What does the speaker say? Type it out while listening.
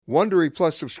Wondery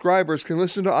Plus subscribers can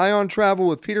listen to Eye on Travel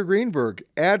with Peter Greenberg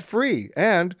ad-free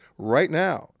and right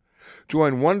now.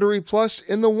 Join Wondery Plus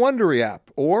in the Wondery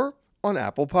app or on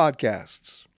Apple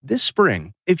Podcasts. This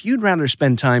spring, if you'd rather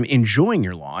spend time enjoying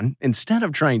your lawn instead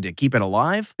of trying to keep it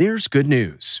alive, there's good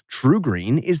news. True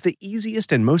Green is the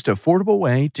easiest and most affordable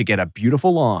way to get a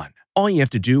beautiful lawn. All you have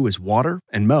to do is water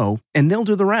and mow, and they'll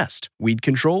do the rest. Weed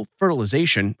control,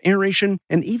 fertilization, aeration,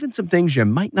 and even some things you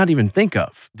might not even think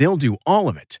of. They'll do all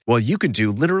of it, while you can do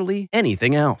literally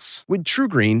anything else. With True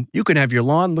Green, you can have your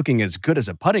lawn looking as good as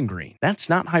a putting green. That's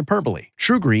not hyperbole.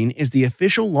 True Green is the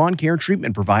official lawn care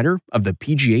treatment provider of the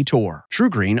PGA Tour. True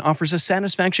Green offers a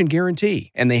satisfaction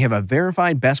guarantee, and they have a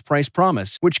verified best price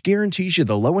promise, which guarantees you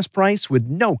the lowest price with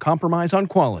no compromise on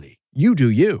quality. You do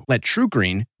you. Let True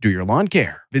Green do your lawn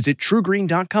care. Visit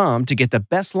truegreen.com to get the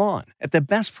best lawn at the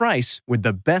best price with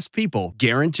the best people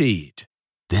guaranteed.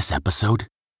 This episode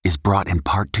is brought in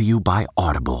part to you by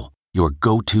Audible, your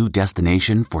go-to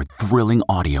destination for thrilling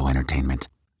audio entertainment.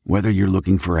 Whether you're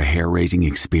looking for a hair-raising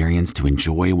experience to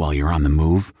enjoy while you're on the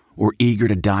move or eager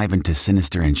to dive into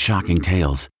sinister and shocking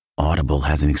tales, Audible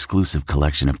has an exclusive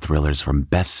collection of thrillers from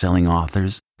best-selling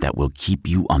authors that will keep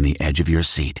you on the edge of your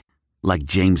seat. Like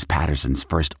James Patterson's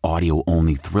first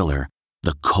audio-only thriller,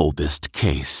 The Coldest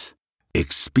Case.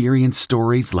 Experience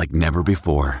stories like never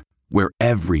before, where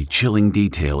every chilling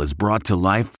detail is brought to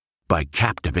life by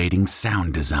captivating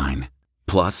sound design.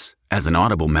 Plus, as an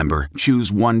Audible member,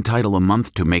 choose one title a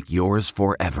month to make yours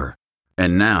forever.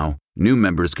 And now, new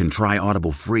members can try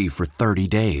Audible free for 30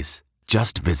 days.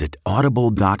 Just visit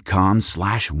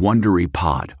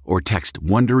audible.com/WonderyPod or text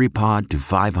WonderyPod to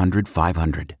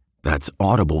 500-500. That's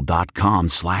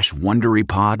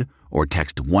audible.com/WonderyPod or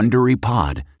text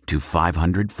WonderyPod to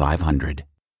 500-500.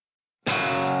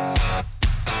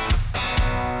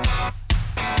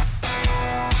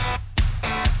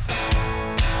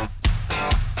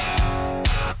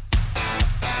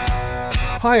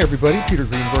 Hi everybody, Peter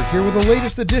Greenberg here with the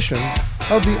latest edition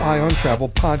of the Eye on Travel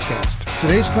podcast.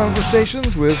 Today's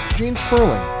conversations with Gene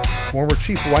Sperling, former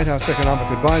chief White House economic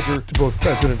advisor to both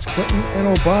Presidents Clinton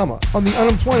and Obama, on the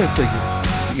unemployment figures,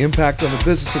 the impact on the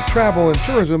business of travel and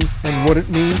tourism, and what it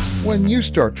means when you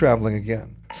start traveling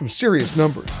again. Some serious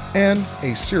numbers and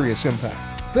a serious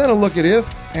impact. Then a look at if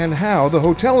and how the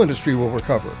hotel industry will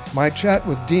recover. My chat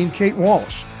with Dean Kate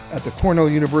Walsh at the Cornell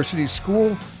University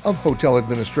School of Hotel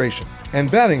Administration.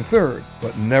 And batting third,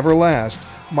 but never last,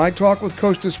 my talk with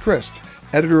Costas,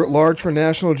 editor-at-large for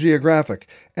National Geographic,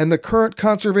 and the current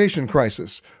conservation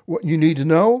crisis, what you need to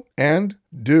know and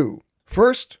do.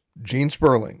 First, Gene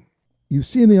Sperling. You've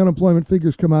seen the unemployment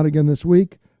figures come out again this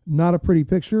week. Not a pretty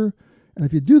picture. And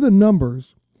if you do the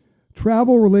numbers,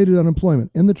 travel-related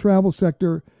unemployment in the travel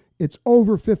sector, it's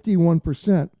over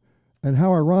 51%. And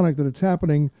how ironic that it's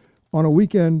happening on a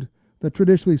weekend that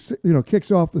traditionally,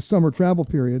 kicks off the summer travel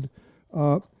period.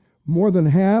 More than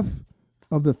half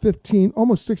of the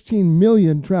almost 16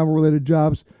 million travel-related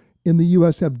jobs in the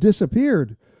U.S. have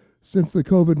disappeared since the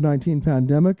COVID-19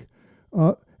 pandemic.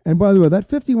 And by the way, that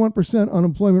 51%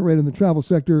 unemployment rate in the travel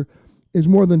sector is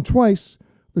more than twice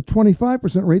the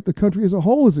 25% rate the country as a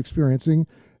whole is experiencing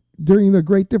during the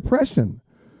Great Depression.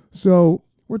 So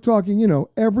we're talking,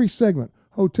 every segment,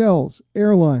 hotels,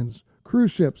 airlines,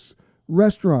 cruise ships,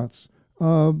 restaurants,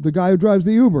 the guy who drives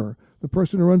the Uber, the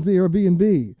person who runs the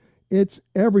Airbnb. It's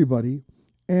everybody.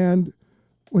 And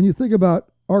when you think about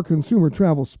our consumer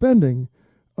travel spending,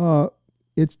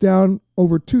 it's down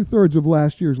over 2/3 of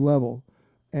last year's level.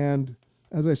 And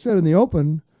as I said in the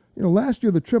open, last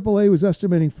year the AAA was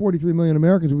estimating 43 million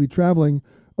Americans would be traveling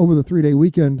over the 3-day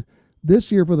weekend.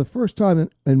 This year, for the first time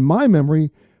in my memory,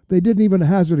 they didn't even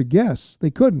hazard a guess.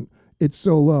 They couldn't. It's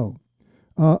so low.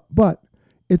 But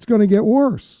it's going to get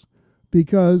worse,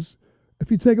 because if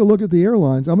you take a look at the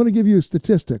airlines, I'm going to give you a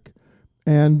statistic.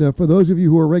 And for those of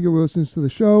you who are regular listeners to the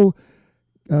show,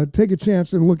 take a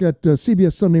chance and look at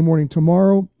CBS Sunday Morning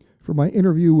tomorrow for my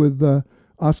interview with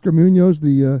Oscar Munoz,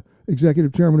 the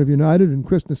executive chairman of United, and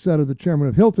Chris Nassetta, the chairman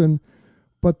of Hilton.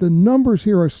 But the numbers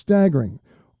here are staggering.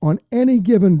 On any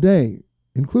given day,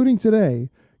 including today,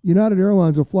 United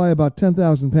Airlines will fly about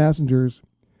 10,000 passengers.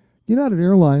 United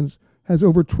Airlines has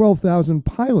over 12,000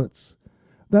 pilots.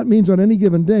 That means on any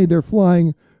given day, they're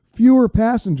flying fewer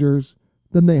passengers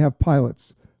than they have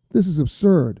pilots. This is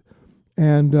absurd.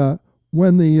 And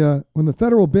when the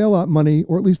federal bailout money,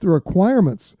 or at least the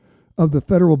requirements of the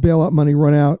federal bailout money,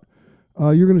 run out,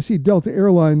 you're going to see Delta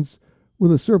Airlines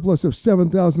with a surplus of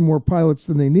 7,000 more pilots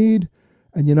than they need,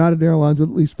 and United Airlines with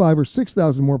at least 5,000 or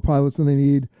 6,000 more pilots than they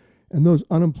need, and those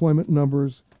unemployment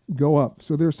numbers go up.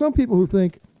 So there are some people who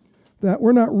think that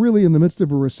we're not really in the midst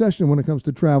of a recession when it comes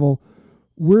to travel,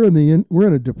 we're in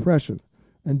a depression.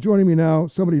 And joining me now,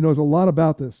 somebody who knows a lot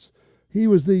about this. He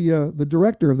was the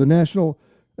director of the National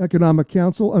Economic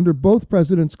Council under both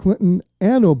Presidents Clinton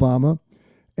and Obama,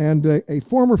 and a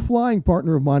former flying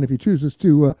partner of mine, if he chooses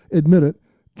to admit it,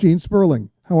 Gene Sperling.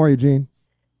 How are you, Gene?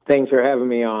 Thanks for having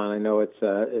me on. I know it's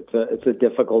a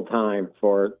difficult time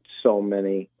for so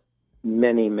many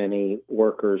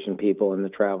workers and people in the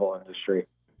travel industry.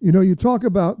 You know, you talk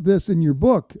about this in your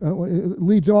book.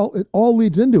 It all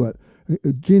leads into it.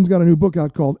 Gene's got a new book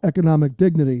out called Economic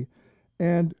Dignity,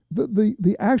 and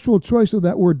the actual choice of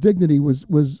that word dignity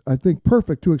was I think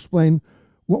perfect to explain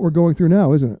what we're going through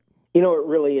now, isn't it? You know, it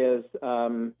really is.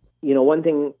 One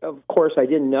thing, of course, I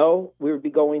didn't know we would be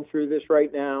going through this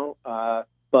right now,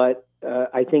 but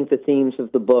I think the themes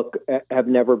of the book have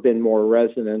never been more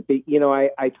resonant. But,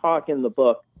 I talk in the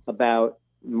book about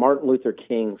Martin Luther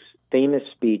King's famous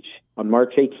speech on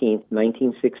March 18th,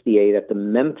 1968, at the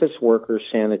Memphis workers'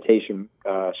 sanitation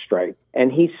strike.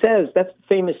 And he says, that's the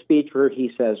famous speech where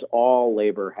he says, all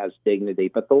labor has dignity.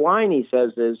 But the line he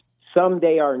says is,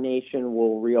 someday our nation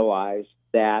will realize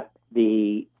that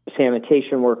the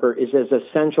sanitation worker is as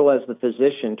essential as the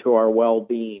physician to our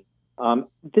well-being.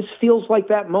 This feels like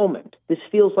that moment. This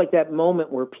feels like that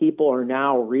moment where people are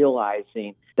now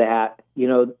realizing that,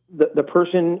 the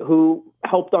person who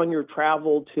helped on your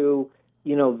travel to,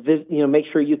 make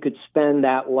sure you could spend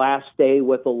that last day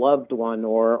with a loved one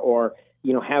or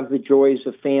have the joys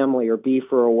of family or be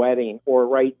for a wedding, or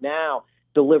right now,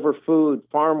 deliver food,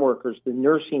 farm workers, the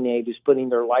nursing aide who's putting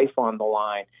their life on the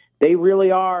line. They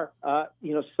really are,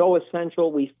 so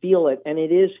essential. We feel it. And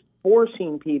it is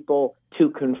forcing people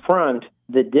to confront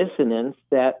the dissonance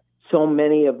that so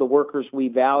many of the workers we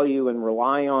value and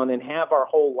rely on and have our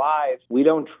whole lives, we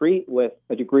don't treat with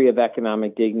a degree of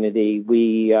economic dignity.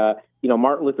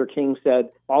 Martin Luther King said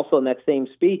also in that same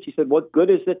speech, he said, what good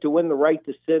is it to win the right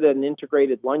to sit at an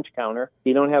integrated lunch counter if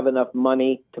you don't have enough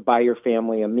money to buy your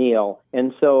family a meal?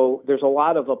 And so there's a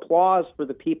lot of applause for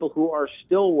the people who are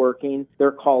still working.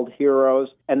 They're called heroes,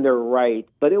 and they're right.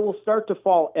 But it will start to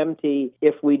fall empty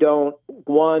if we don't,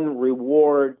 one,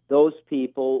 reward those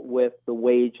people with the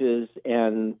wages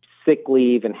and sick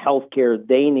leave and health care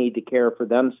they need to care for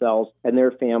themselves and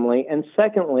their family. And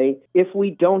secondly, if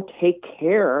we don't take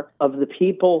care of the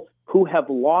people who have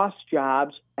lost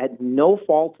jobs at no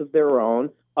fault of their own,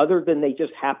 other than they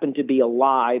just happen to be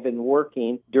alive and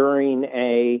working during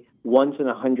a once in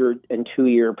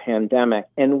 102-year pandemic.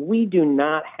 And we do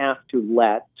not have to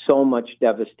let so much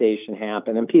devastation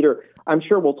happen. And Peter, I'm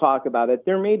sure we'll talk about it.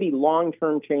 There may be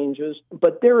long-term changes,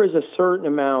 but there is a certain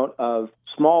amount of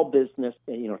small business,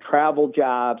 travel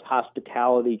jobs,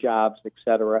 hospitality jobs, et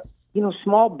cetera.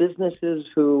 Small businesses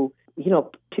who,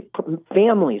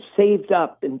 families saved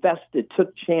up, invested,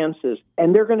 took chances,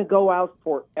 and they're going to go out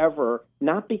forever,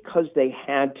 not because they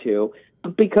had to,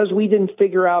 but because we didn't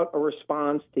figure out a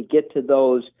response to get to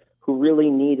those who really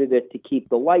needed it to keep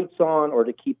the lights on or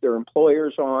to keep their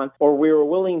employers on, or we were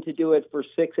willing to do it for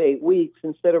 6-8 weeks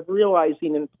instead of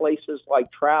realizing in places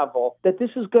like travel that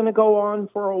this is going to go on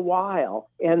for a while.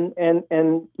 And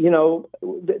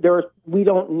we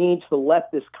don't need to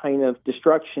let this kind of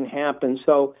destruction happen.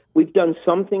 So we've done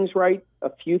some things right.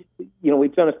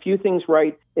 We've done a few things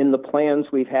right in the plans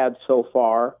we've had so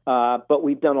far, but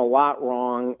we've done a lot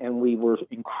wrong, and we were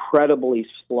incredibly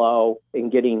slow in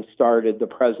getting started. The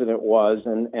president was,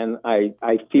 and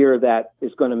I fear that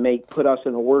is going to put us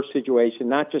in a worse situation,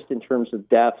 not just in terms of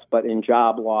deaths, but in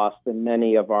job loss than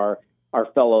many of our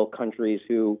fellow countries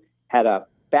who had a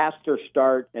faster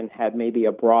start and had maybe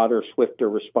a broader, swifter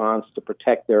response to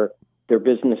protect their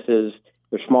businesses,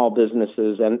 their small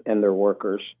businesses, and their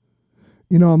workers.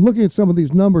 I'm looking at some of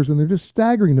these numbers, and they're just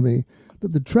staggering to me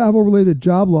that the travel-related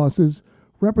job losses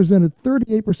represented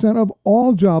 38% of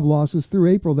all job losses through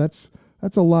April. That's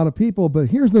a lot of people, but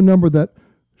here's the number that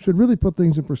should really put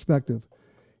things in perspective.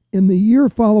 In the year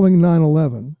following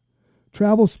 9/11,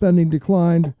 travel spending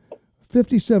declined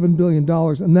 $57 billion,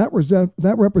 and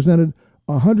that represented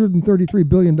 $133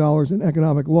 billion in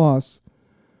economic loss.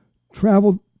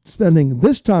 Travel spending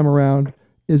this time around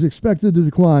is expected to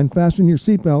decline, fasten your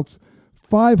seatbelts,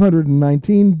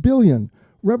 $519 billion,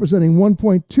 representing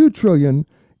 $1.2 trillion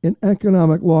in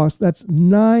economic loss. That's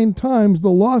 9 times the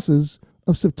losses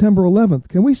of September 11th.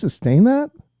 Can we sustain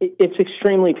that? It's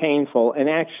extremely painful. And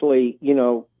actually,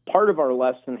 part of our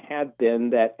lesson had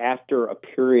been that after a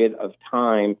period of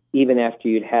time, even after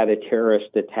you'd had a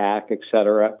terrorist attack, et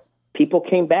cetera, people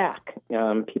came back.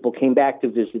 People came back to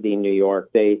visiting New York.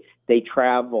 They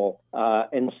travel,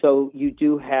 and so you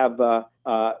do have an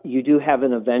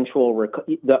eventual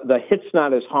the hit's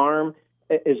not as hard,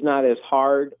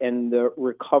 and the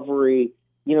recovery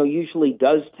usually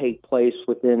does take place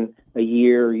within a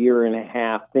year and a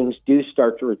half. Things do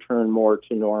start to return more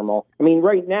to normal. I mean,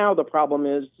 right now the problem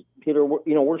is, Peter,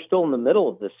 we're still in the middle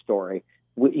of this story.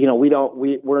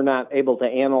 We're not able to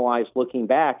analyze looking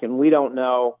back, and we don't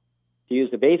know. To use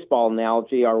a baseball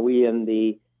analogy, are we in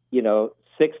the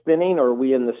sixth inning, or are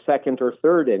we in the second or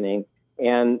third inning?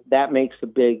 And that makes a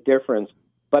big difference.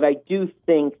 But I do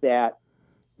think that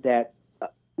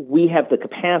we have the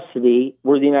capacity.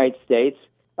 We're the United States.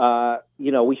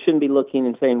 We shouldn't be looking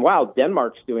and saying, "Wow,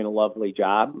 Denmark's doing a lovely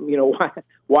job."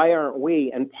 Why aren't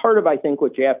we? And part of, I think,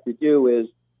 what you have to do is,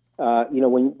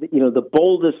 when the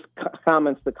boldest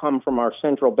comments that come from our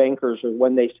central bankers are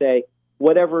when they say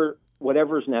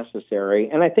whatever's necessary.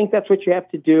 And I think that's what you have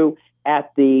to do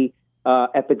at the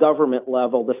government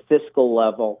level, the fiscal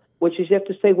level, which is you have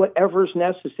to say whatever's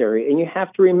necessary. And you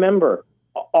have to remember,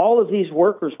 all of these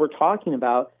workers we're talking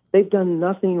about, they've done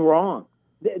nothing wrong.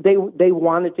 They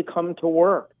wanted to come to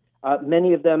work.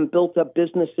 Many of them built up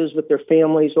businesses with their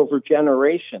families over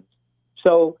generations.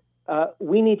 So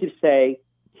we need to say,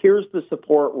 here's the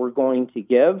support we're going to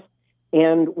give,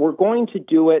 and we're going to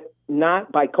do it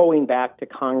not by going back to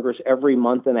Congress every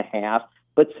month and a half,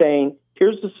 but saying,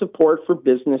 here's the support for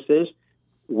businesses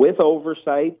with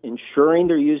oversight, ensuring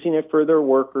they're using it for their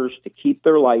workers to keep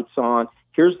their lights on.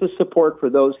 Here's the support for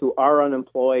those who are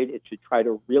unemployed. It should try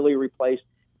to really replace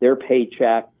their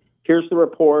paycheck. Here's the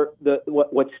report,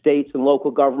 what states and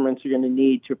local governments are going to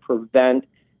need to prevent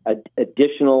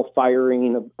additional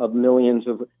firing of millions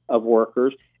of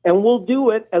workers. And we'll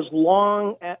do it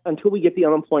until we get the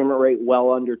unemployment rate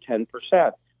well under 10%.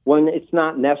 When it's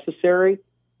not necessary,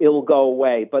 it'll go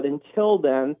away. But until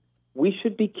then, we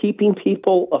should be keeping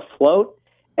people afloat.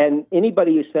 And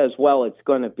anybody who says, well, it's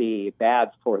going to be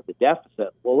bad for the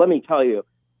deficit, well, let me tell you,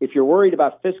 if you're worried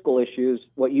about fiscal issues,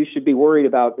 what you should be worried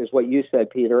about is what you said,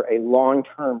 Peter, a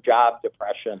long-term job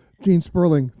depression. Gene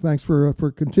Sperling, thanks for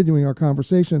continuing our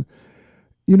conversation.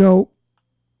 When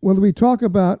we talk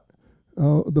about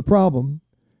the problem,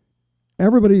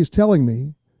 everybody is telling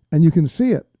me, and you can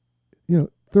see it,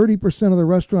 30% of the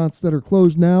restaurants that are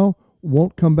closed now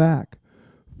won't come back.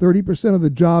 30% of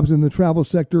the jobs in the travel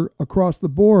sector across the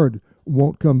board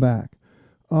won't come back.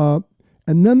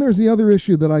 And then there's the other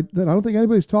issue that I don't think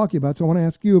anybody's talking about, so I want to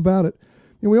ask you about it.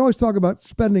 We always talk about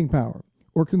spending power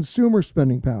or consumer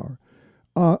spending power.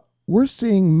 We're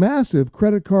seeing massive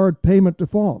credit card payment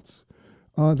defaults.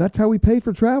 That's how we pay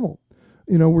for travel.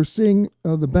 We're seeing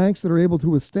the banks that are able to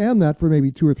withstand that for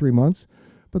maybe 2 or 3 months.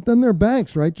 But then they're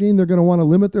banks, right, Gene? They're going to want to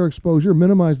limit their exposure,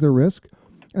 minimize their risk,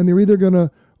 and they're either going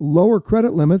to lower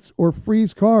credit limits or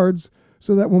freeze cards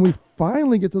so that when we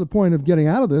finally get to the point of getting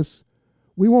out of this,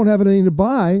 we won't have anything to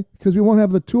buy because we won't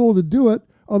have the tool to do it,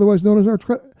 otherwise known as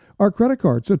our credit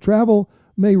card. So travel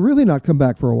may really not come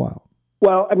back for a while.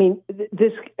 Well,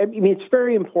 it's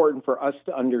very important for us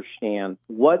to understand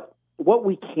what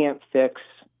we can't fix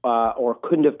or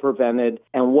couldn't have prevented,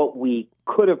 and what we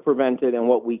could have prevented and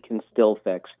what we can still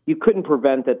fix. You couldn't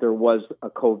prevent that there was a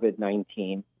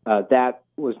COVID-19. That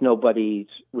was nobody's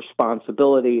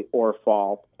responsibility or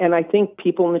fault. And I think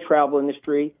people in the travel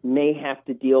industry may have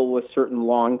to deal with certain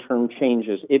long-term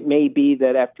changes. It may be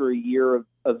that after a year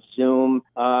of Zoom,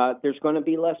 there's going to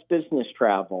be less business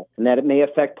travel, and that it may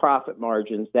affect profit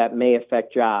margins, that may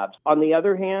affect jobs. On the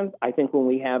other hand, I think when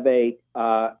we have a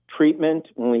treatment,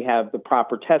 when we have the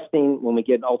proper testing, when we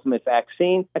get an ultimate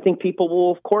vaccine, I think people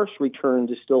will, of course, return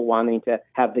to still wanting to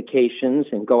have vacations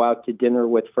and go out to dinner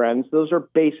with friends. Those are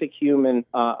basic human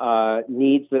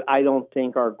needs that I don't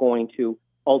think are going to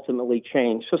ultimately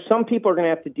change. So some people are going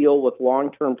to have to deal with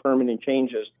long-term permanent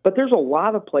changes. But there's a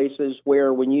lot of places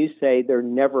where when you say they're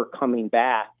never coming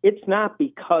back, it's not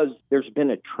because there's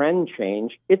been a trend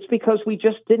change. It's because we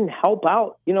just didn't help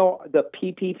out. The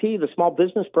PPP, the small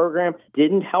business program,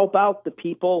 didn't help out the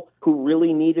people who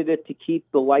really needed it to keep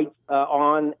the lights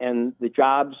on and the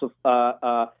jobs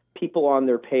of people on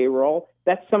their payroll.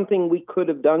 That's something we could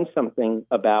have done something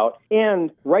about.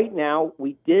 And right now,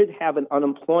 we did have an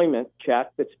unemployment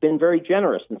check that's been very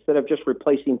generous. Instead of just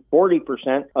replacing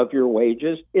 40% of your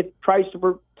wages, it tries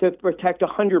to protect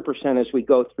 100% as we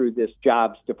go through this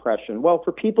jobs depression. Well,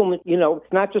 for people,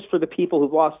 it's not just for the people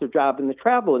who've lost their job in the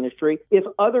travel industry. If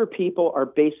other people are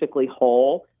basically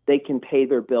whole, they can pay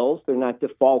their bills. They're not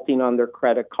defaulting on their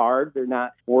credit card. They're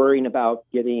not worrying about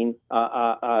getting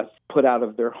put out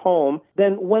of their home.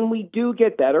 Then when we do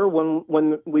get better,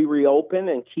 when we reopen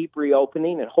and keep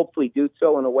reopening and hopefully do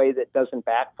so in a way that doesn't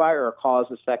backfire or cause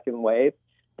a second wave,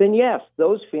 then yes,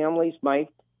 those families might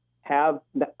have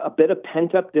a bit of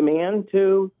pent-up demand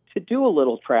to do a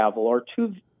little travel or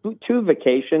to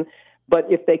vacation. But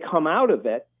if they come out of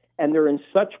it and they're in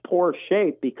such poor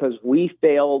shape because we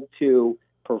failed to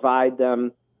provide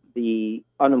them the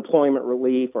unemployment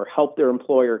relief or help their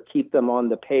employer keep them on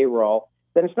the payroll,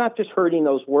 then it's not just hurting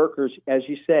those workers, as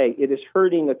you say, it is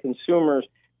hurting the consumers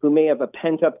who may have a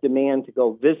pent-up demand to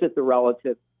go visit the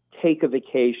relative, take a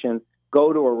vacation,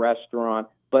 go to a restaurant,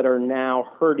 but are now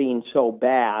hurting so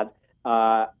bad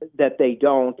that they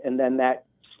don't, and then that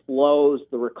slows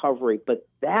the recovery. But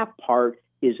that part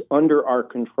is under our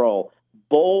control.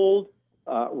 Bold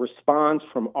response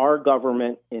from our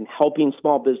government in helping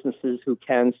small businesses who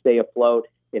can stay afloat,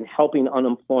 in helping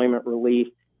unemployment relief,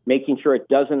 making sure it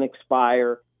doesn't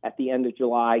expire at the end of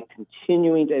July,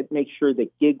 continuing to make sure that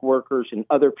gig workers and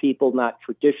other people not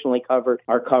traditionally covered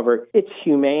are covered. It's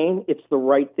humane. It's the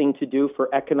right thing to do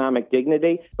for economic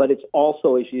dignity, but it's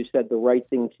also, as you said, the right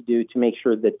thing to do to make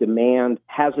sure that demand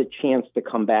has a chance to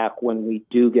come back when we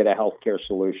do get a healthcare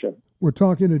solution. We're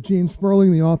talking to Gene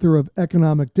Sperling, the author of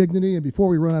Economic Dignity. And before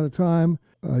we run out of time,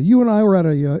 you and I were at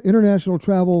a international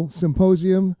travel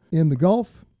symposium in the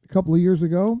Gulf a couple of years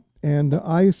ago. And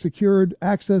I secured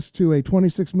access to a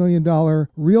 $26 million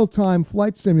real-time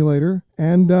flight simulator.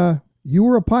 And you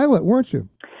were a pilot, weren't you?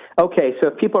 Okay, so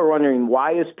if people are wondering,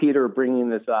 why is Peter bringing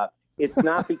this up? It's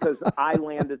not because I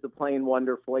landed the plane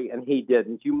wonderfully and he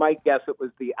didn't. You might guess it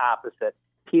was the opposite.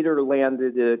 Peter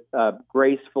landed it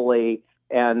gracefully,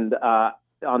 and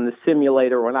on the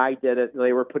simulator, when I did it,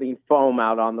 they were putting foam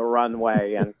out on the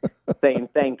runway and saying,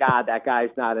 thank God that guy's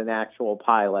not an actual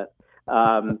pilot.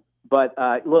 But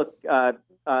look,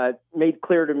 made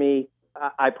clear to me,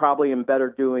 I probably am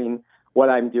better doing what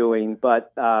I'm doing.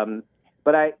 But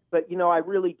I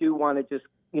really do want to just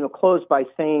close by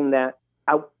saying that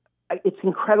it's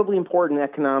incredibly important in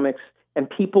economics, and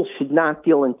people should not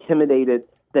feel intimidated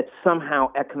that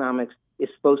somehow economics is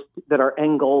that our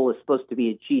end goal is supposed to be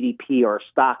a GDP or a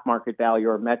stock market value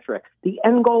or a metric. The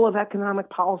end goal of economic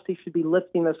policy should be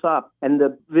lifting us up. And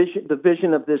the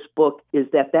vision of this book is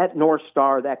that North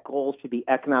Star, that goal should be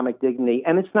economic dignity.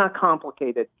 And it's not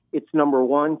complicated. It's number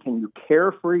one, can you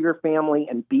care for your family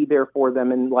and be there for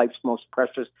them in life's most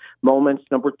precious moments?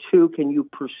 Number two, can you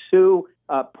pursue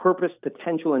purpose,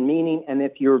 potential, and meaning? And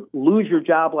if you lose your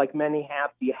job like many have,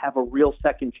 do you have a real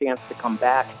second chance to come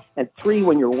back? And three,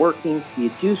 when you're working, do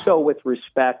you do so with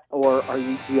respect, or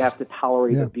do you have to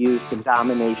tolerate abuse and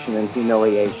domination and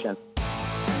humiliation?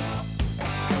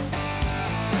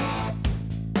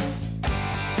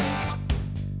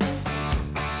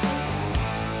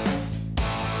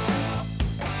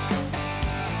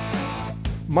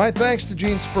 My thanks to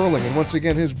Gene Sperling, and once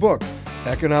again his book,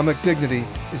 Economic Dignity,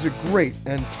 is a great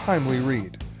and timely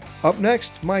read. Up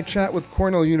next, my chat with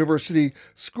Cornell University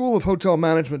School of Hotel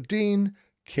Management Dean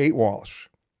Kate Walsh.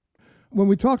 When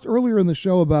we talked earlier in the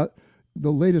show about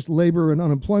the latest labor and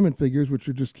unemployment figures, which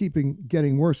are just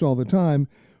getting worse all the time,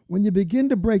 when you begin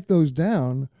to break those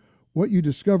down, what you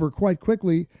discover quite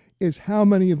quickly is how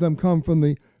many of them come from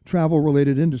the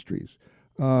travel-related industries,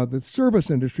 the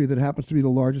service industry that happens to be the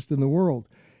largest in the world.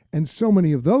 And so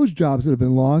many of those jobs that have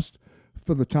been lost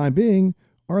for the time being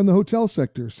are in the hotel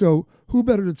sector. So who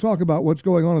better to talk about what's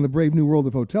going on in the brave new world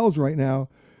of hotels right now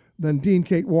than Dean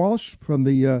Kate Walsh from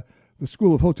the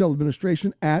School of Hotel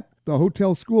Administration at the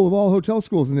Hotel School of all hotel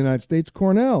schools in the United States,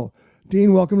 Cornell.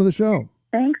 Dean, welcome to the show.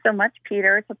 Thanks so much,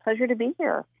 Peter. It's a pleasure to be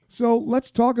here. So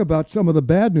let's talk about some of the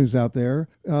bad news out there,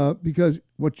 because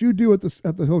what you do at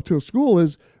the hotel school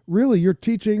is really you're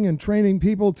teaching and training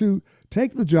people to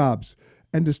take the jobs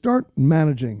and to start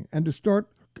managing and to start,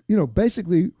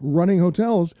 basically running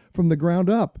hotels from the ground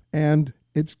up. And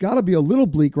it's got to be a little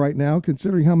bleak right now,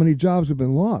 considering how many jobs have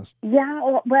been lost. Yeah,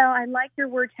 well, I like your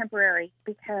word temporary,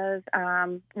 because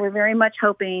we're very much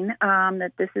hoping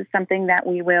that this is something that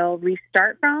we will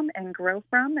restart from and grow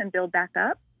from and build back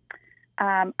up.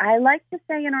 I like to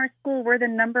say in our school, we're the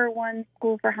number one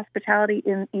school for hospitality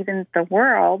in even the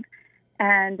world.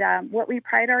 And what we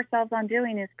pride ourselves on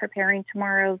doing is preparing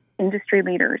tomorrow's industry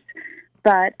leaders.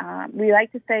 But we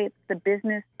like to say it's the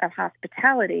business of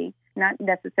hospitality, not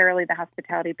necessarily the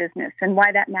hospitality business. And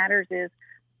why that matters is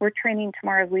we're training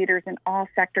tomorrow's leaders in all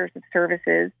sectors of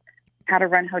services, how to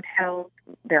run hotels.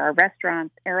 There are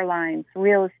restaurants, airlines,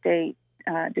 real estate,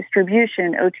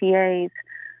 distribution, OTAs.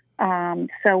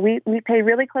 So we pay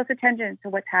really close attention to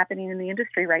what's happening in the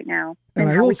industry right now. And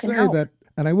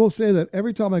I will say that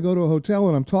every time I go to a hotel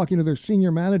and I'm talking to their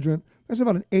senior management, there's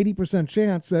about an 80%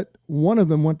 chance that one of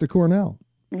them went to Cornell.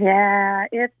 Yeah,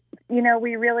 it's,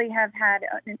 we really have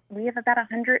we have about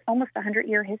almost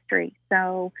 100-year history.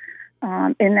 So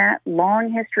in that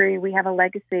long history, we have a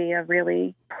legacy of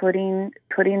really putting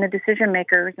the decision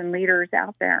makers and leaders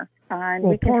out there. And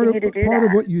we continue to do that. Part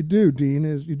of what you do, Dean,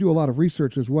 is you do a lot of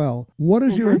research as well. What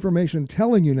is your information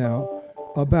telling you now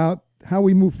about how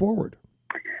we move forward?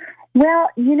 Well,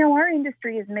 our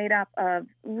industry is made up of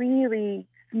really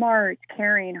smart,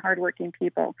 caring, hardworking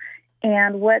people.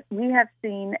 And what we have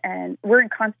seen, and we're in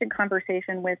constant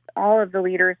conversation with all of the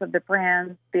leaders of the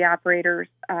brands, the operators,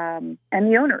 and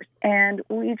the owners. And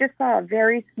we just saw a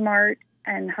very smart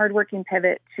and hardworking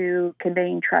pivot to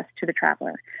conveying trust to the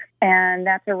traveler. And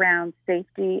that's around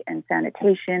safety and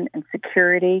sanitation and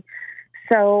security.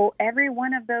 So every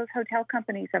one of those hotel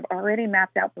companies have already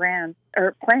mapped out plans,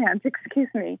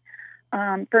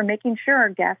 for making sure our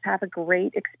guests have a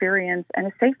great experience and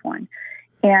a safe one.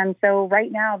 And so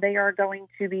right now they are going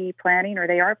to be planning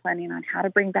on how to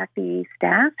bring back the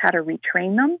staff, how to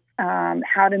retrain them,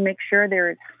 how to make sure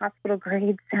there is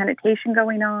hospital-grade sanitation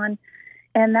going on.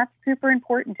 And that's super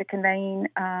important to conveying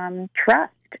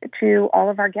trust to all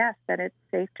of our guests that it's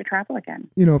safe to travel again.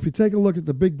 If you take a look at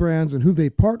the big brands and who they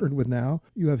partnered with now,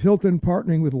 you have Hilton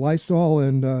partnering with Lysol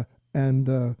and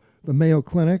the Mayo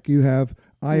Clinic. You have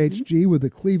IHG with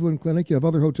the Cleveland Clinic. You have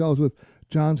other hotels with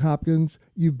Johns Hopkins.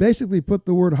 You basically put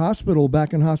the word hospital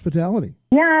back in hospitality.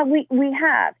 Yeah, we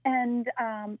have, and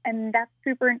that's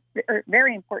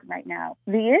very important right now.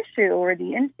 The issue or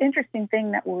the interesting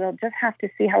thing that we'll just have to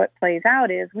see how it plays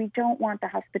out is we don't want the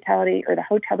hospitality or the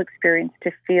hotel experience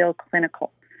to feel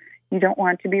clinical. You don't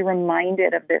want to be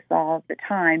reminded of this all the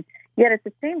time. Yet at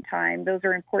the same time, those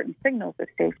are important signals of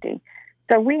safety.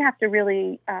 So we have to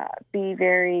really be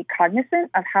very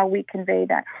cognizant of how we convey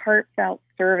that heartfelt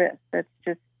service that's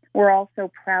just we're all so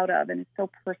proud of and it's so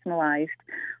personalized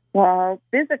while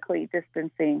physically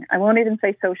distancing. I won't even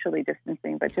say socially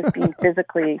distancing, but just being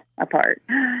physically apart.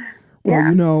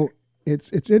 Well,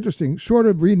 it's interesting. Short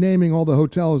of renaming all the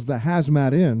hotels the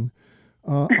Hazmat Inn,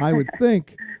 I would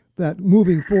think that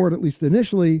moving forward, at least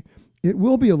initially, it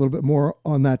will be a little bit more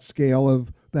on that scale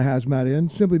of the Hazmat Inn,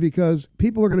 simply because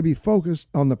people are going to be focused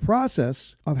on the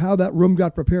process of how that room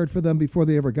got prepared for them before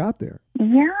they ever got there.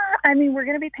 Yeah, we're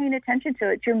going to be paying attention to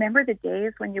it. Do you remember the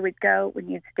days when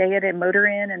you'd stay at a motor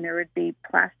inn and there would be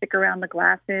plastic around the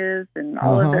glasses and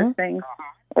all of those things,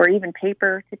 or even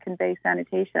paper to convey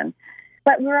sanitation?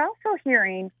 But we're also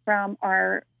hearing from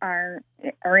our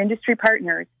industry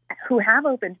partners who have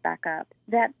opened back up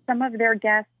that some of their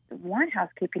guests want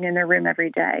housekeeping in their room every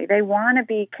day. They want to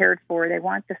be cared for. They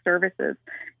want the services.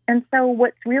 And so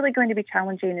what's really going to be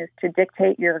challenging is to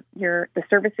dictate the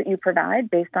service that you provide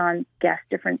based on guest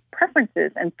different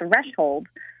preferences and thresholds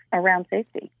around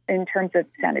safety in terms of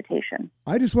sanitation.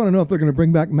 I just want to know if they're going to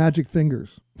bring back magic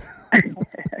fingers.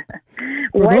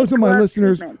 For those of my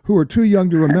listeners who are too young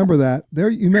to remember that,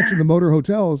 you mentioned the motor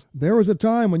hotels. There was a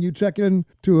time when you check in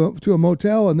to a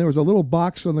motel and there was a little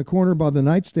box on the corner by the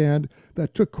nightstand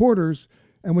that took quarters,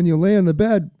 and when you lay in the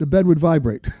bed would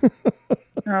vibrate.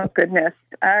 Oh, goodness.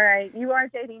 All right. You are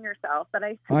dating yourself, but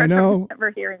I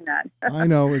remember hearing that. I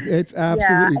know. It's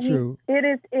absolutely true. It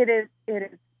is.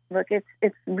 Look,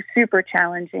 it's super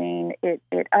challenging. It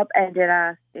upended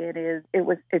us.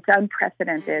 It's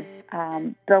unprecedented.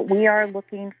 But we are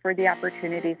looking for the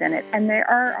opportunities in it, and there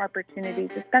are opportunities,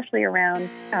 especially around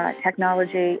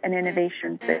technology and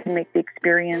innovations that can make the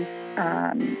experience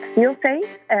feel safe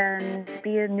and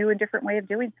be a new and different way of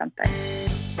doing something.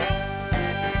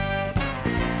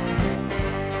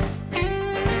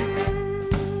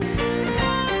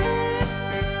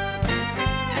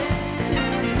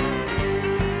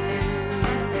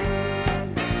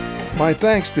 My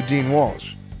thanks to Dean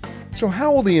Walsh. So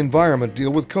how will the environment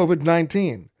deal with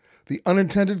COVID-19? The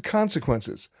unintended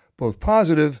consequences, both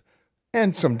positive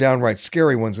and some downright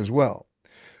scary ones as well.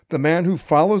 The man who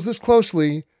follows this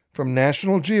closely, from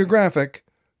National Geographic,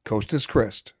 Costas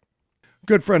Christ.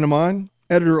 Good friend of mine,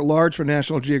 editor-at-large for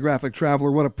National Geographic Traveler.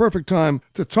 What a perfect time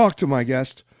to talk to my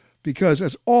guest, because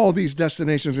as all these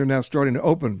destinations are now starting to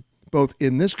open, both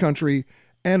in this country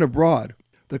and abroad,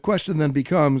 the question then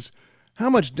becomes, how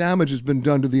much damage has been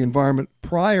done to the environment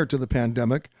prior to the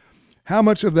pandemic? How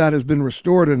much of that has been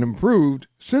restored and improved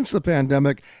since the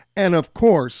pandemic? And of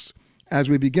course, as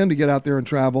we begin to get out there and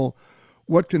travel,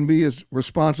 what can we as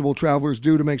responsible travelers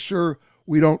do to make sure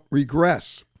we don't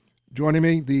regress? Joining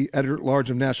me, the editor-at-large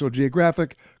of National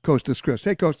Geographic, Costas Christ.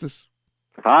 Hey, Costas.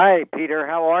 Hi, Peter.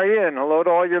 How are you? And hello to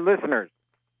all your listeners.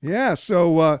 Yeah,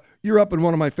 so you're up in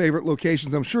one of my favorite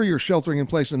locations. I'm sure you're sheltering in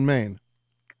place in Maine.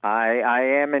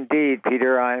 I am indeed,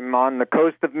 Peter. I'm on the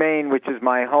coast of Maine, which is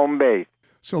my home base.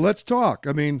 So let's talk.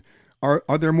 I mean, are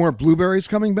there more blueberries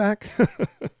coming back?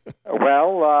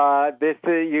 Well,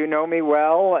 you know me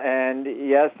well, and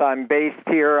yes, I'm based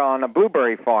here on a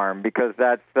blueberry farm because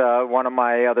that's one of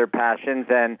my other passions,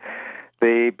 and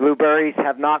the blueberries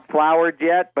have not flowered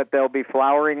yet, but they'll be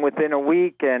flowering within a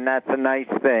week, and that's a nice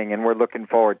thing, and we're looking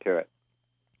forward to it.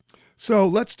 So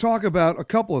let's talk about a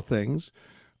couple of things.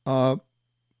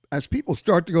 As people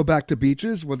start to go back to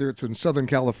beaches, whether it's in Southern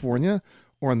California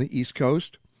or on the East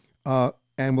Coast,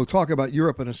 and we'll talk about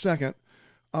Europe in a second,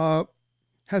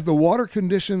 has the water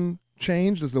condition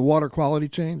changed? Has the water quality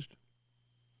changed?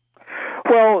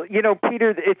 Well,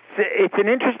 Peter, it's an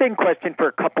interesting question for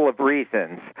a couple of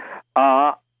reasons.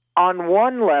 On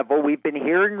one level, we've been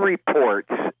hearing reports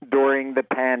during the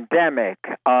pandemic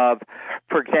of,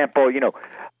 for example,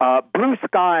 blue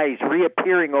skies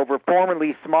reappearing over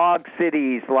formerly smog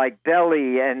cities like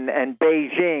Delhi and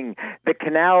Beijing. The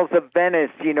canals of Venice,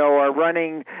 are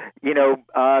running,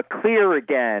 clear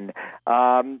again.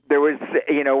 There was,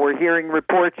 we're hearing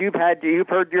reports. You've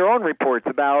heard your own reports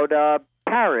about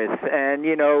Paris and,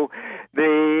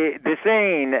 the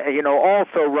Seine,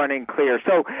 also running clear.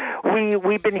 So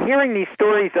we've been hearing these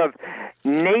stories of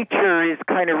nature is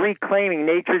kind of reclaiming,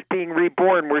 nature's being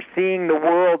reborn. We're seeing the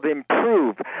world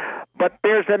improve. But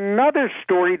there's another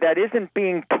story that isn't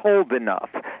being told enough,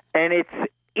 and it's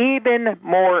even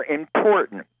more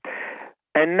important.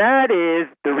 And that is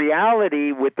the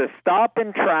reality with the stop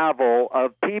and travel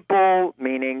of people,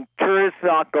 meaning tourists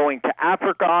not going to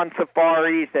Africa on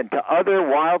safaris and to other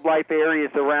wildlife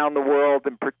areas around the world,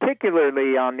 and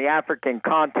particularly on the African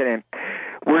continent.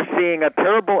 We're seeing a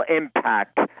terrible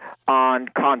impact on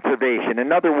conservation.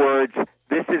 In other words,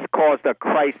 this has caused a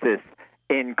crisis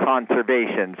in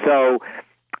conservation. So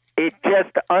it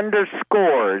just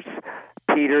underscores,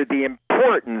 Peter, the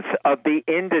importance of the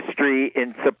industry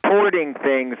in supporting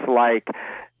things like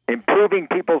improving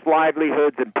people's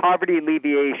livelihoods and poverty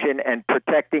alleviation and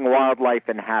protecting wildlife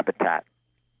and habitat.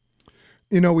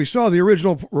 We saw the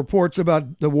original reports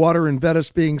about the water in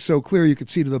Venice being so clear you could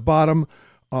see to the bottom.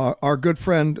 Our good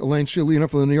friend Elaine Sciolina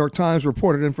from the New York Times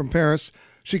reported in from Paris.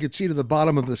 She could see to the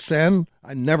bottom of the Seine.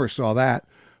 I never saw that.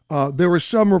 There were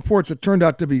some reports that turned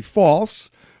out to be false,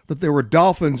 that there were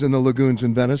dolphins in the lagoons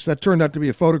in Venice. That turned out to be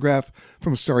a photograph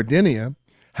from Sardinia.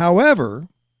 However,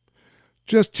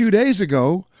 just 2 days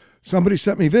ago, somebody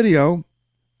sent me video,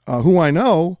 who I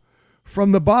know,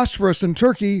 from the Bosphorus in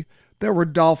Turkey. There were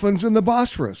dolphins in the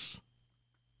Bosphorus.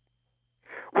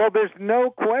 Well, there's no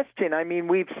question. I mean,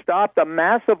 we've stopped a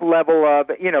massive level of,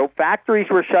 factories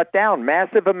were shut down.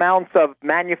 Massive amounts of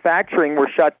manufacturing were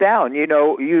shut down. You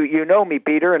know me,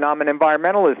 Peter, and I'm an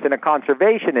environmentalist and a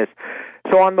conservationist.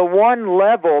 So on the one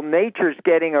level, nature's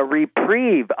getting a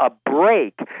reprieve, a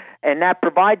break, and that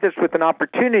provides us with an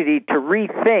opportunity to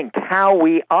rethink how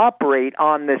we operate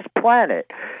on this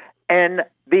planet. And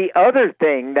the other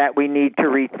thing that we need to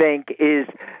rethink is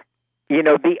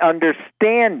the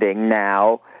understanding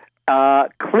now,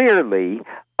 clearly,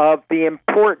 of the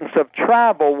importance of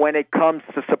travel when it comes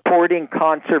to supporting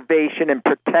conservation and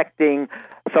protecting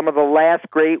some of the last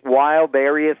great wild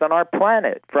areas on our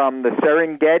planet, from the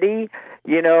Serengeti,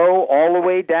 all the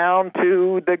way down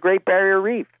to the Great Barrier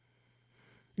Reef.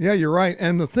 Yeah, you're right.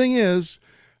 And the thing is,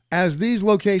 as these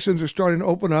locations are starting to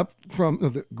open up,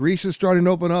 Greece is starting to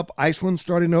open up, Iceland's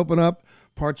starting to open up,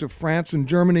 parts of France and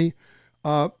Germany,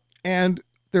 and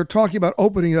they're talking about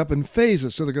opening it up in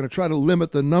phases, so they're going to try to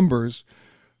limit the numbers.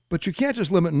 But you can't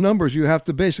just limit numbers. You have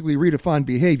to basically redefine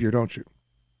behavior, don't you?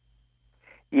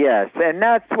 Yes, and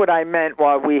that's what I meant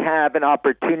while we have an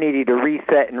opportunity to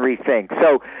reset and rethink.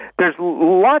 So there's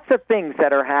lots of things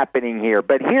that are happening here,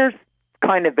 but here's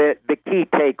kind of the key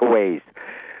takeaways.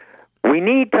 We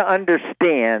need to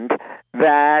understand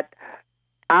that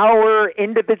our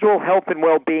individual health and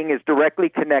well-being is directly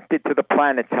connected to the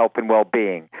planet's health and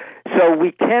well-being. So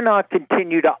we cannot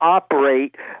continue to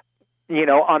operate,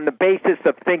 on the basis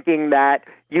of thinking that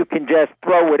you can just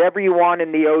throw whatever you want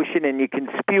in the ocean and you can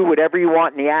spew whatever you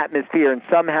want in the atmosphere and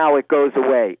somehow it goes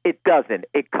away. It doesn't.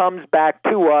 It comes back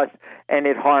to us and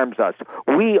it harms us.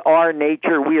 We are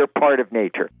nature. We are part of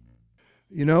nature.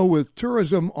 With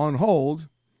tourism on hold,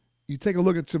 you take a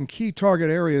look at some key target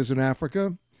areas in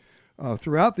Africa,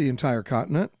 throughout the entire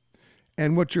continent,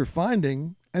 and what you're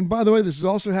finding, and by the way, this is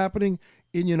also happening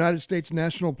in United States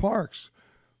national parks.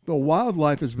 The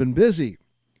wildlife has been busy,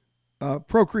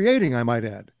 procreating, I might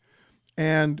add.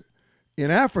 And in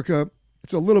Africa,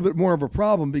 it's a little bit more of a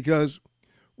problem because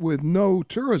with no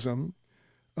tourism,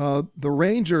 the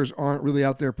rangers aren't really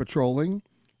out there patrolling.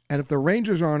 And if the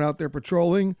rangers aren't out there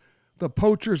patrolling, the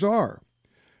poachers are.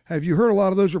 Have you heard a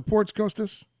lot of those reports,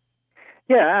 Costas?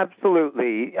 Yeah,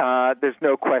 absolutely. There's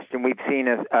no question. We've seen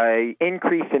a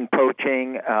increase in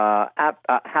poaching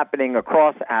happening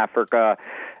across Africa.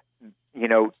 You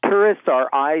know, tourists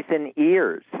are eyes and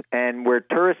ears, and where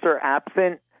tourists are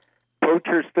absent,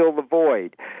 poachers fill the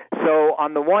void. So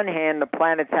on the one hand, the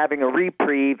planet's having a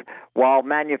reprieve while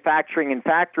manufacturing and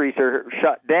factories are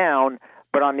shut down.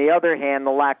 But on the other hand,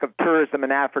 the lack of tourism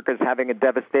in Africa is having a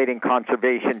devastating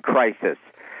conservation crisis.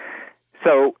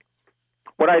 So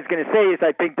what I was going to say is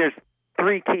I think there's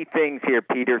three key things here,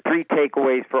 Peter, three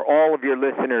takeaways for all of your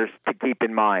listeners to keep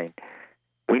in mind.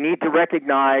 We need to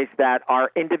recognize that our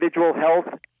individual health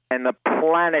and the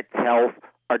planet's health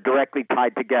are directly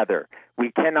tied together.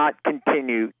 We cannot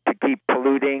continue to keep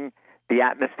polluting the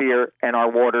atmosphere and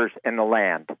our waters and the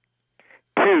land.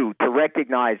 Two, to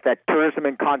recognize that tourism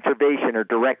and conservation are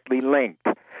directly linked.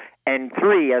 And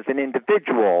three, as an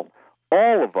individual,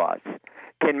 all of us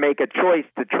can make a choice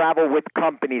to travel with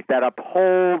companies that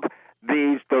uphold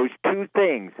those two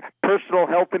things, personal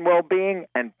health and well-being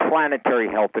and planetary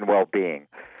health and well-being.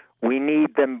 We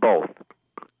need them both.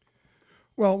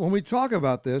 Well, when we talk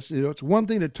about this, it's one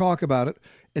thing to talk about it.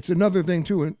 It's another thing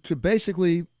to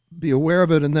basically be aware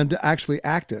of it and then to actually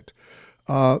act it.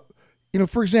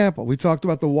 For example, we talked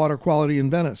about the water quality in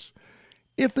Venice.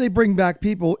 If they bring back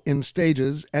people in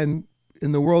stages, and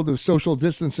in the world of social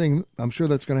distancing, I'm sure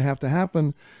that's going to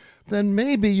happen, then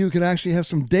maybe you can actually have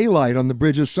some daylight on the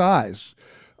Bridge of Sighs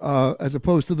as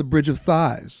opposed to the Bridge of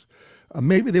Thighs.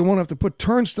 Maybe they won't have to put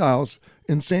turnstiles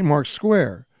in St. Mark's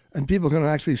Square, and people can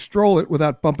actually stroll it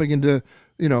without bumping into,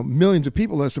 millions of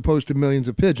people as opposed to millions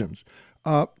of pigeons.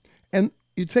 And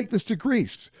you take this to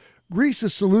Greece.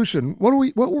 Greece's solution, what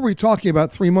were we talking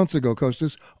about 3 months ago,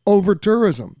 Costas? Over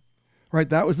tourism, right?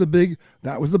 That was the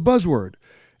buzzword.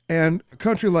 And a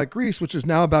country like Greece, which is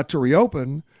now about to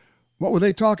reopen, what were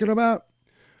they talking about?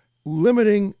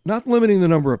 Not limiting the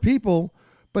number of people,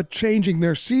 but changing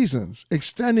their seasons,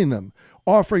 extending them,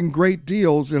 offering great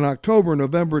deals in October,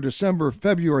 November, December,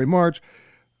 February, March,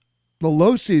 the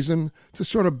low season, to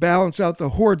sort of balance out the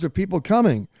hordes of people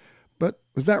coming. But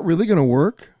is that really going to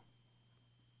work?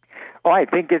 Oh, I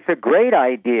think it's a great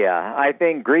idea. I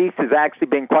think Greece has actually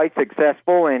been quite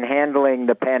successful in handling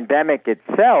the pandemic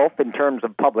itself in terms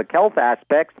of public health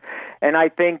aspects, and I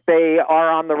think they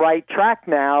are on the right track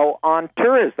now on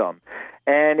tourism.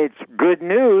 And it's good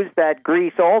news that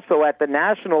Greece also at the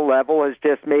national level has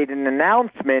just made an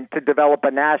announcement to develop a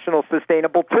national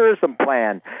sustainable tourism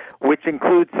plan, which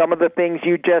includes some of the things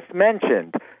you just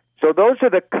mentioned. So those are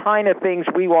the kind of things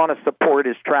we want to support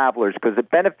as travelers, because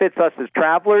it benefits us as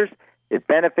travelers, it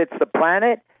benefits the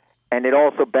planet, and it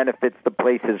also benefits the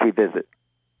places we visit.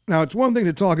 Now, it's one thing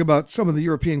to talk about some of the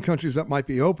European countries that might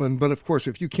be open, but of course,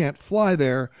 if you can't fly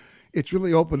there, it's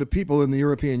really open to people in the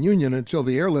European Union until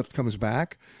the airlift comes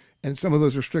back and some of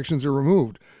those restrictions are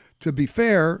removed. To be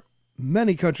fair,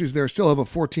 many countries there still have a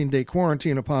 14-day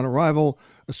quarantine upon arrival,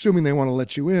 assuming they want to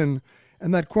let you in,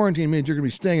 and that quarantine means you're going to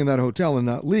be staying in that hotel and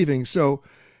not leaving. So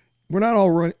we're not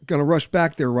all going to rush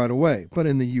back there right away. But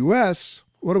in the U.S.,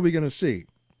 what are we going to see?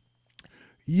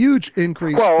 Huge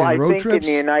increase in road trips. Well, I think in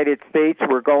the United States,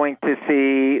 we're going to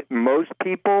see most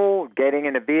people getting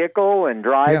in a vehicle and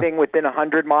driving within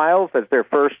 100 miles as their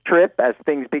first trip as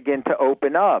things begin to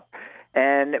open up.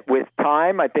 And with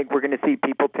time, I think we're going to see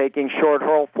people taking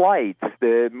short-haul flights.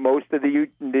 Most of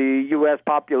the U.S.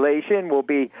 population will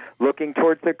be looking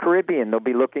towards the Caribbean. They'll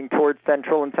be looking towards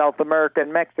Central and South America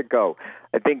and Mexico.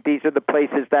 I think these are the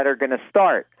places that are going to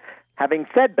start. Having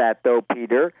said that, though,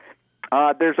 Peter,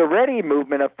 there's already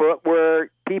movement afoot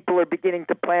where people are beginning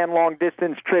to plan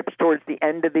long-distance trips towards the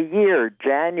end of the year,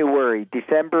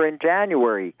 December and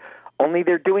January, only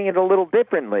they're doing it a little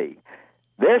differently.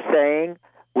 They're saying,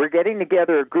 we're getting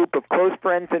together a group of close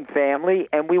friends and family,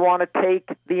 and we want to take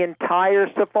the entire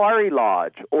safari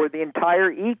lodge or the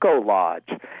entire eco lodge,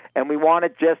 and we want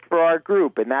it just for our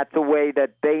group, and that's a way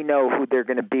that they know who they're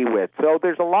going to be with. So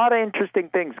there's a lot of interesting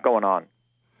things going on.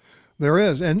 There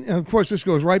is. And of course, this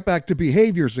goes right back to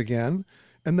behaviors again.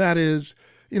 And that is,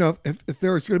 if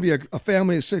there's going to be a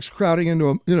family of 6 crowding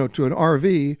into to an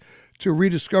RV to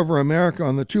rediscover America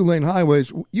on the 2-lane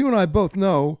highways, you and I both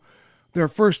know their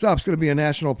first stop's going to be a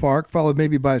national park, followed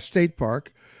maybe by a state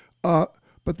park. But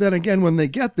then again, when they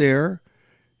get there,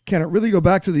 can it really go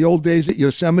back to the old days at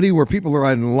Yosemite where people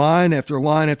are in line after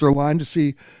line after line to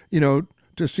see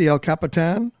El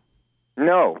Capitan?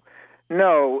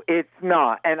 No, it's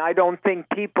not. And I don't think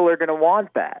people are going to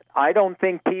want that. I don't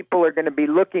think people are going to be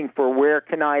looking for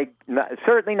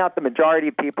certainly not the majority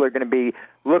of people are going to be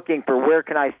looking for where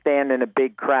can I stand in a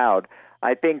big crowd.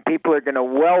 I think people are going to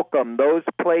welcome those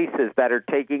places that are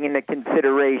taking into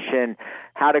consideration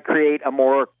how to create a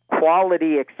more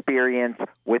quality experience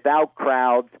without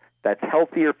crowds that's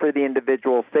healthier for the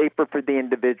individual, safer for the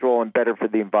individual, and better for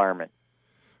the environment.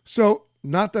 So,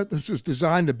 not that this is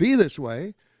designed to be this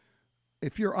way.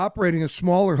 If you're operating a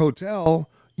smaller hotel,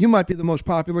 you might be the most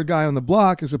popular guy on the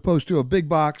block as opposed to a big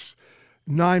box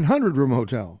 900-room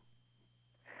hotel.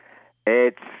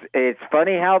 It's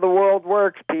funny how the world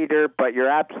works, Peter, but you're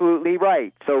absolutely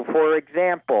right. So, for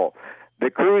example, the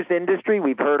cruise industry,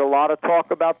 we've heard a lot of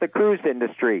talk about the cruise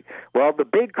industry. Well, the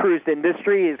big cruise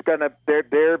industry is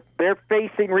they're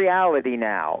facing reality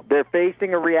now. They're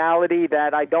facing a reality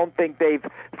that I don't think they've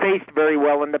faced very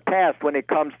well in the past when it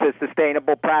comes to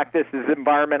sustainable practices,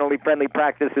 environmentally friendly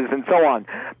practices, and so on.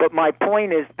 But my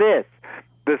point is this: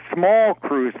 the small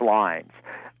cruise lines,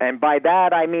 and by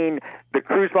that I mean the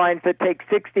cruise lines that take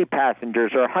 60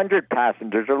 passengers or 100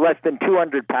 passengers or less than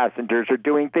 200 passengers are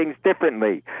doing things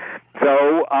differently.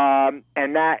 So,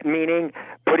 and that meaning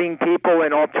putting people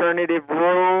in alternative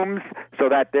rooms so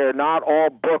that they're not all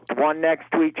booked one next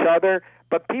to each other.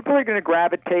 But people are going to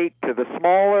gravitate to the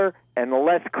smaller and the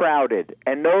less crowded.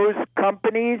 And those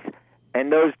companies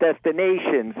and those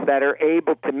destinations that are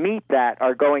able to meet that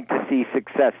are going to see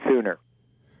success sooner.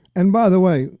 And by the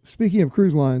way, speaking of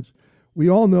cruise lines, we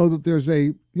all know that there's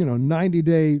a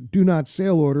 90-day do not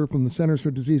sail order from the Centers for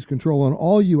Disease Control on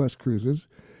all U.S. cruises,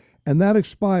 and that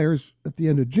expires at the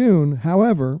end of June.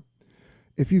 However,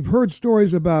 if you've heard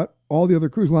stories about all the other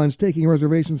cruise lines taking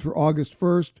reservations for August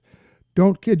 1st,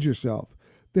 don't kid yourself.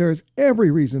 There is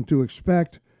every reason to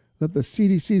expect that the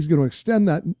CDC is going to extend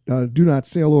that do not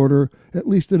sail order at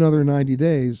least another 90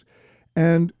 days.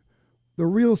 And the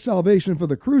real salvation for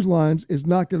the cruise lines is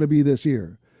not going to be this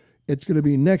year. It's going to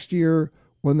be next year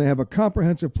when they have a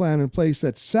comprehensive plan in place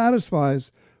that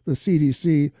satisfies the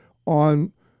CDC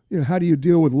on how do you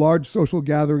deal with large social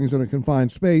gatherings in a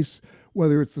confined space,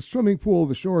 whether it's the swimming pool,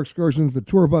 the shore excursions, the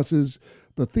tour buses,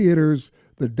 the theaters,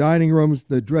 the dining rooms,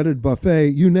 the dreaded buffet,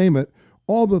 you name it,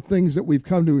 all the things that we've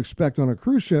come to expect on a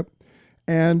cruise ship.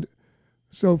 And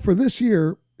so for this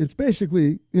year, it's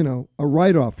basically, a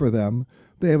write-off for them.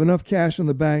 They have enough cash in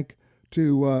the bank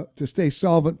to stay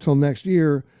solvent till next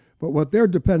year. But what they're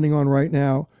depending on right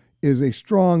now is a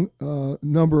strong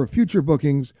number of future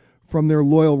bookings from their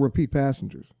loyal repeat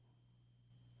passengers.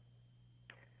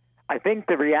 I think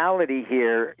the reality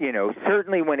here,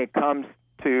 certainly when it comes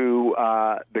to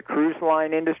the cruise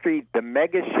line industry, the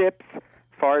mega ships,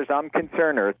 as far as I'm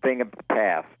concerned, are a thing of the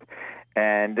past.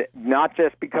 And not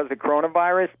just because of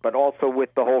coronavirus, but also with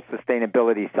the whole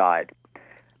sustainability side.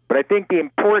 But I think the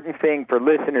important thing for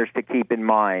listeners to keep in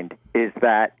mind is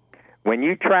that when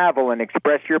you travel and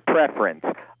express your preference,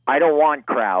 I don't want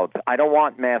crowds. I don't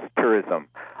want mass tourism.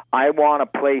 I want a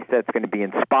place that's going to be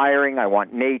inspiring. I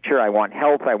want nature. I want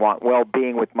health. I want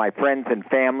well-being with my friends and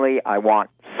family. I want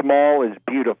small is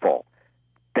beautiful.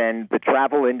 Then the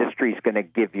travel industry is going to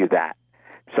give you that.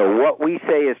 So what we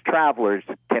say as travelers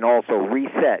can also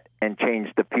reset and change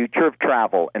the future of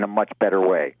travel in a much better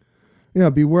way. Yeah,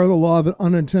 beware the law of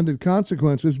unintended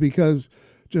consequences, because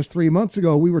just 3 months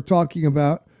ago we were talking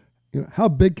about how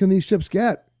big can these ships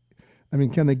get? I mean,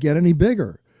 can they get any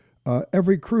bigger?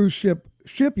 Every cruise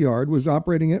shipyard was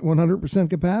operating at 100%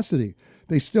 capacity.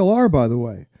 They still are, by the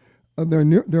way.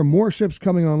 There are more ships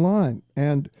coming online.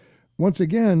 And once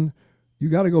again, you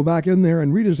got to go back in there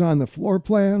and redesign the floor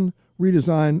plan,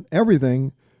 redesign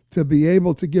everything to be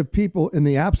able to give people, in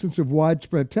the absence of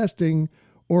widespread testing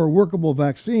or a workable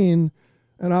vaccine,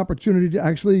 an opportunity to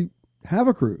actually have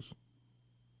a cruise.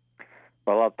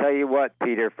 Well, I'll tell you what,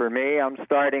 Peter, for me, I'm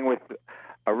starting with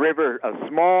a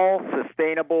small,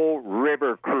 sustainable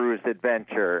river cruise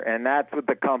adventure, and that's with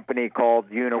the company called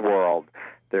Uniworld.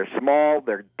 They're small,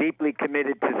 they're deeply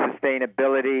committed to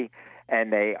sustainability,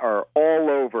 and they are all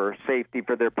over safety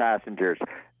for their passengers.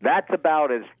 That's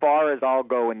about as far as I'll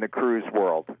go in the cruise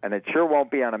world, and it sure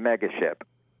won't be on a mega ship.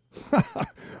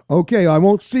 Okay, I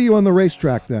won't see you on the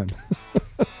racetrack then.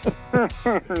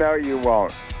 No, you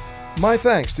won't. My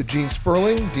thanks to Gene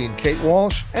Sperling, Dean Kate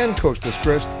Walsh, and Costas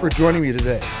Christ for joining me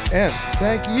today. And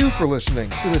thank you for listening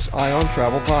to this Eye on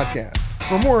Travel podcast.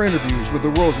 For more interviews with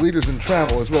the world's leaders in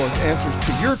travel, as well as answers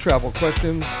to your travel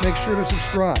questions, make sure to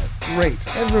subscribe, rate,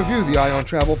 and review the Eye on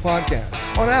Travel podcast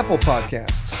on Apple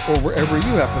Podcasts or wherever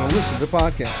you happen to listen to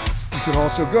podcasts. You can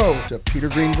also go to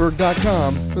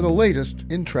petergreenberg.com for the latest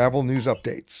in travel news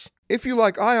updates. If you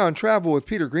like Eye on Travel with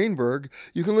Peter Greenberg,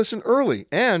 you can listen early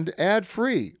and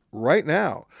ad-free right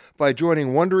now by joining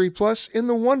Wondery Plus in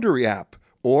the Wondery app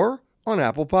or on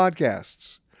Apple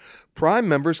Podcasts. Prime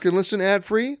members can listen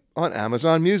ad-free on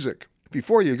Amazon Music.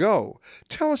 Before you go,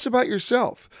 tell us about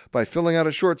yourself by filling out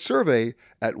a short survey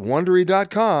at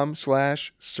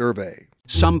Wondery.com/survey.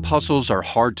 Some puzzles are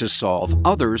hard to solve,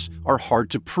 others are hard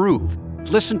to prove.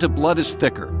 Listen to Blood is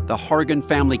Thicker, The Hargan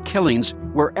Family Killings,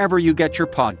 wherever you get your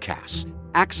podcasts.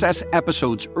 Access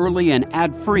episodes early and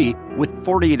ad-free with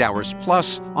 48 Hours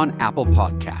Plus on Apple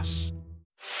Podcasts.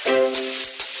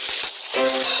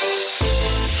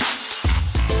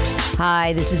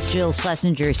 Hi, this is Jill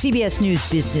Schlesinger, CBS News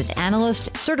business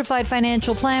analyst, certified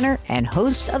financial planner, and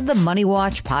host of the Money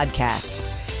Watch podcast.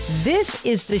 This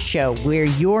is the show where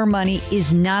your money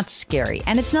is not scary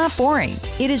and it's not boring.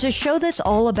 It is a show that's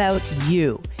all about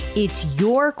you. It's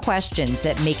your questions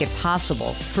that make it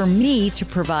possible for me to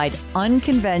provide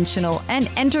unconventional and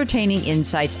entertaining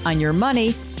insights on your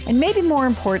money, and maybe more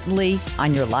importantly,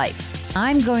 on your life.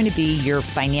 I'm going to be your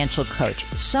financial coach,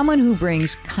 someone who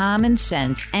brings common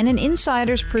sense and an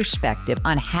insider's perspective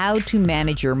on how to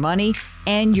manage your money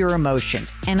and your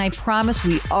emotions. And I promise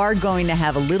we are going to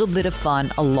have a little bit of fun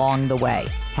along the way.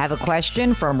 Have a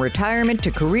question from retirement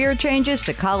to career changes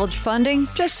to college funding?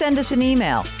 Just send us an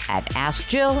email at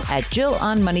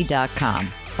askjill@jillonmoney.com.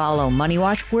 Follow Money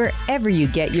Watch wherever you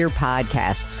get your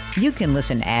podcasts. You can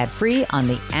listen ad-free on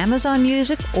the Amazon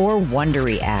Music or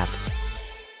Wondery app.